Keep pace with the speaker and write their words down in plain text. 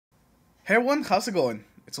Hey everyone, how's it going?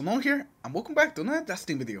 It's Unknown here, and welcome back to another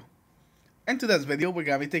testing video. In today's video, we're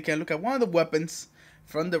gonna be taking a look at one of the weapons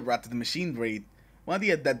from the Rat of the Machine raid, one of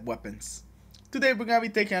the Adept weapons. Today, we're gonna be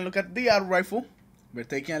taking a look at the auto rifle. We're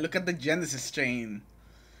taking a look at the Genesis chain.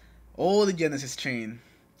 Oh, the Genesis chain.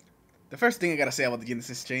 The first thing I gotta say about the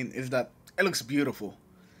Genesis chain is that it looks beautiful.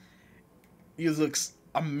 It looks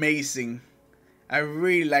amazing. I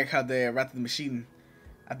really like how the Rat of the Machine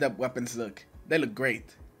Adept weapons look. They look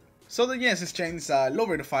great. So the Genesis chain is a low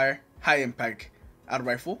rate of fire, high impact auto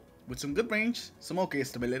rifle with some good range, some okay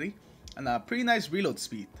stability, and a pretty nice reload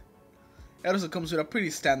speed. It also comes with a pretty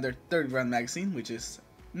standard 30 round magazine, which is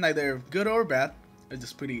neither good or bad, it's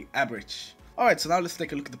just pretty average. Alright, so now let's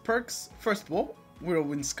take a look at the perks. First of all,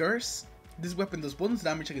 Whirlwind's Curse. This weapon does bonus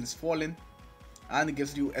damage against Fallen, and it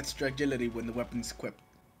gives you extra agility when the weapon is equipped.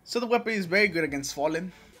 So the weapon is very good against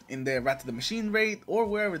Fallen, in the Rat of the Machine raid, or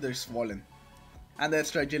wherever there's Fallen. And the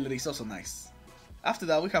extra agility is also nice. After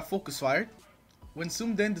that, we have Focus Fire. When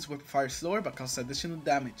zoomed in, this weapon fires slower but causes additional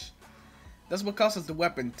damage. That's what causes the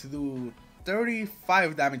weapon to do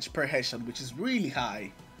 35 damage per headshot, which is really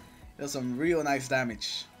high. It does some real nice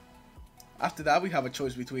damage. After that, we have a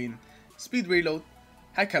choice between Speed Reload,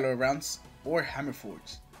 High Caliber rounds, or Hammer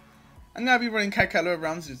Forge. I'm gonna be running High Caliber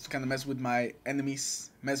rounds just to kind of mess with my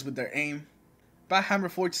enemies, mess with their aim. But Hammer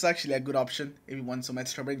Forge is actually a good option if you want some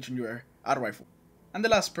extra range on your auto rifle. And the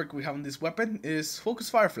last perk we have on this weapon is Focus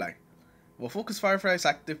Firefly. While Focus Firefly's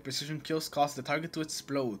active precision kills cause the target to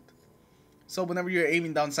explode. So whenever you're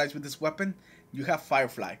aiming down sights with this weapon, you have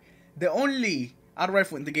Firefly. The only auto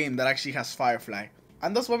rifle in the game that actually has Firefly.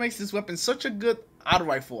 And that's what makes this weapon such a good auto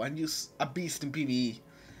rifle and use a beast in PvE.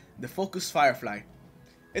 The Focus Firefly.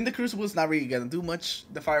 In the Crucible, it's not really gonna do much.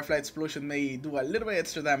 The Firefly explosion may do a little bit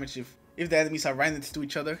extra damage if the enemies are right next to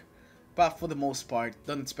each other. But for the most part,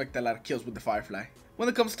 don't expect a lot of kills with the Firefly. When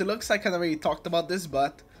it comes to looks, I kind of already talked about this,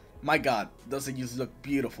 but my god, does it just look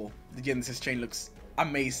beautiful. The Genesis chain looks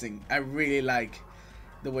amazing. I really like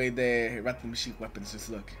the way the Rat of the Machine weapons just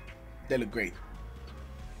look. They look great.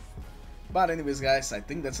 But anyways guys, I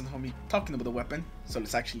think that's enough for me talking about the weapon. So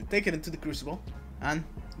let's actually take it into the Crucible and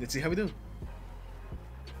let's see how we do.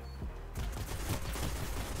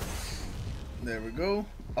 There we go.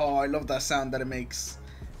 Oh, I love that sound that it makes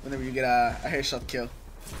whenever you get a headshot kill.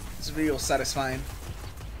 It's real satisfying.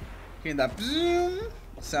 Hearing that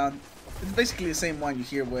sound. It's basically the same one you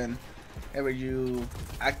hear whenever you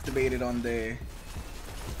activate it on the...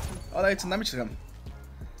 Oh, that's some damage to him.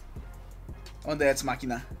 On the Ex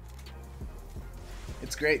Machina.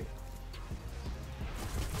 It's great.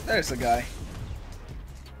 There's a guy.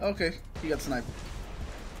 Okay, he got sniped.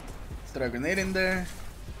 Let's throw a grenade in there.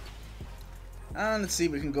 And let's see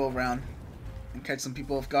if we can go around and catch some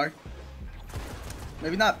people off guard.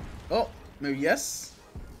 Maybe not. Oh, maybe yes.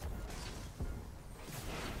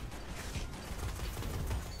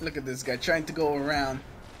 Look at this guy trying to go around,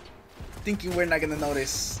 thinking we're not gonna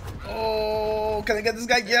notice. Oh, can I get this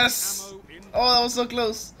guy? Yes! Oh, that was so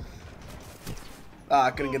close. Ah, I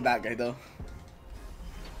couldn't get that guy though.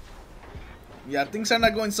 Yeah, things are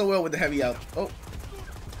not going so well with the heavy out. Oh.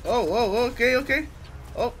 Oh, okay, okay.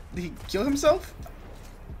 Oh, did he kill himself?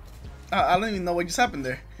 I don't even know what just happened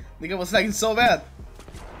there. The guy was lagging so bad.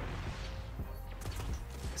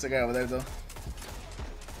 There's a guy over there though.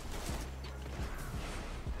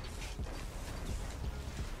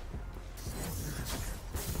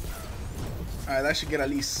 Alright, I should get at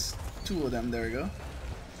least 2 of them. There we go.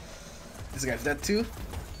 This guy's dead too.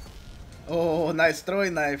 Oh, nice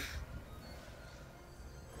throwing knife.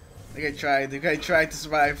 The guy tried to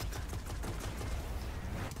survive.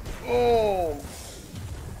 Oh!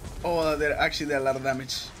 Oh, they actually did a lot of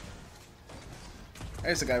damage.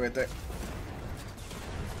 There's a guy right there.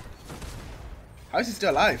 How is he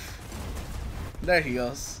still alive? There he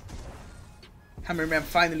goes. Hammerman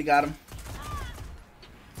finally got him.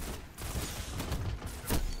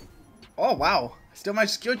 Oh wow, still my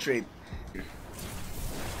skill trade.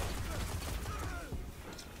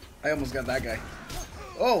 I almost got that guy.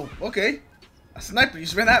 Oh, okay. A sniper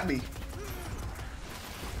just ran at me.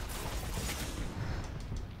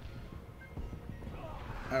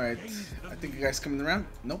 Alright, I think the guy's coming around.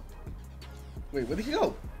 Nope. Wait, where did he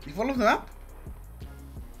go? He followed the map?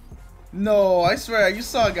 No, I swear, you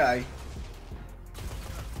saw a guy.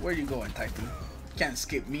 Where are you going, Titan? You can't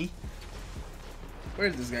escape me.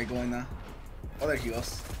 Where's this guy going now? Oh, there he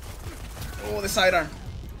goes. Oh, the sidearm.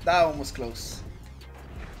 That one was close.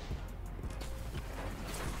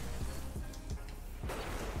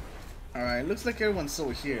 Alright, looks like everyone's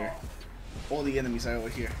over here. All the enemies are over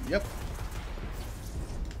here. Yep.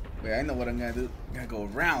 Wait, I know what I'm gonna do. I'm gonna go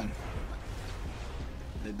around.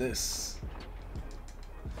 Like this.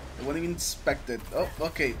 They won't even inspect it. Oh,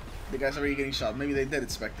 okay. The guy's already getting shot. Maybe they did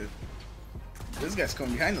inspect it. This guy's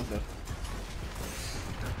coming behind us though.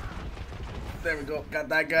 There we go. Got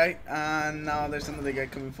that guy. And now there's another guy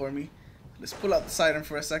coming for me. Let's pull out the siren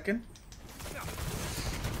for a second.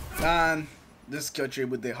 And just kill tree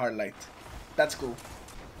with the hard light. That's cool.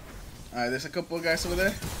 Alright, there's a couple of guys over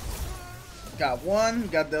there. Got one.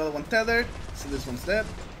 Got the other one tethered. So this one's dead.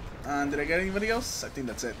 And did I get anybody else? I think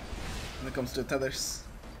that's it. When it comes to tethers.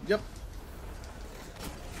 Yep.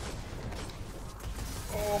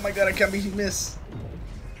 Oh my god, I can't be miss.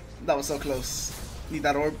 That was so close. Need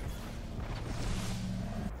that orb.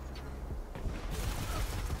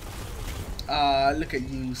 Look at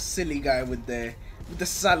you, silly guy with the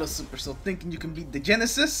Salo Super. So thinking you can beat the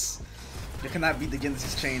Genesis? You cannot beat the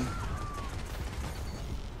Genesis chain.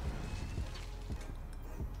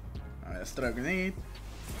 Alright, let's throw a grenade.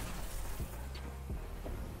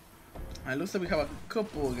 Alright, looks like we have a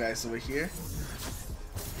couple of guys over here.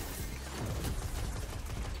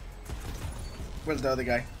 Where's the other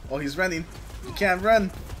guy? Oh, he's running. You can't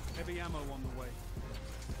run. Heavy ammo on the way.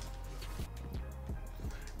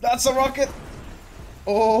 That's a rocket.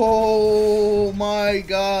 Oh my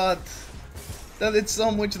god. That did so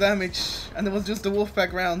much damage. And it was just the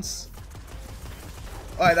Wolfpack rounds.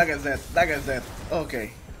 Alright, that guy's dead. That guy's dead.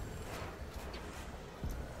 Okay.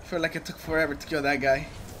 I feel like it took forever to kill that guy.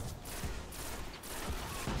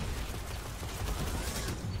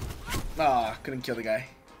 Ah, couldn't kill the guy.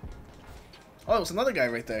 Oh, it was another guy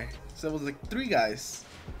right there. So it was like 3 guys.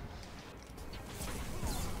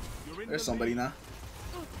 There's somebody now.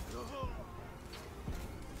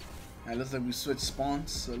 Alright, looks like we switched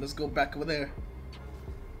spawns, so let's go back over there.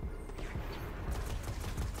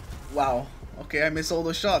 Wow. Okay, I missed all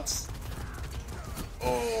those shots.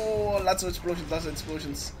 Oh, lots of explosions, lots of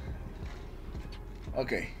explosions.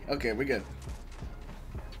 Okay, okay, we're good.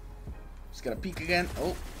 Just gotta peek again.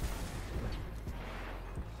 Oh.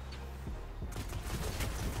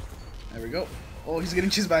 There we go. Oh, he's getting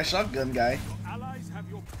chased by a shotgun guy.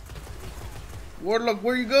 Warlock,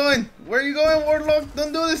 where are you going? Where are you going, Warlock?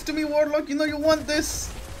 Don't do this to me, Warlock. You know you want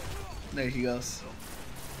this. There he goes.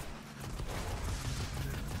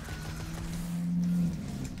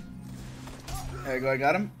 There you go, I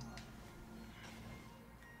got him.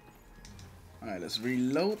 Alright, let's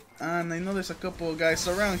reload. And I know there's a couple of guys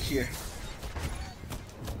around here.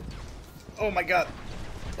 Oh my god.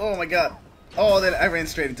 Oh my god. Oh, then I ran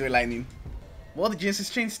straight into a lightning. Well, the Genesis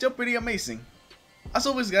chain is still pretty amazing. As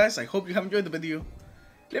always, guys, I hope you have enjoyed the video.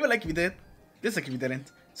 Leave a like if you did, dislike if you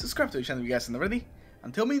didn't, subscribe to the channel if you guys haven't already,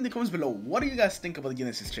 and tell me in the comments below what do you guys think about the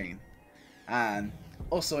Genesis chain. And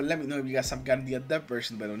also let me know if you guys have gotten the Adept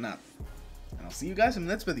version but or not. And I'll see you guys in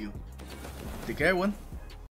the next video. Take care, everyone.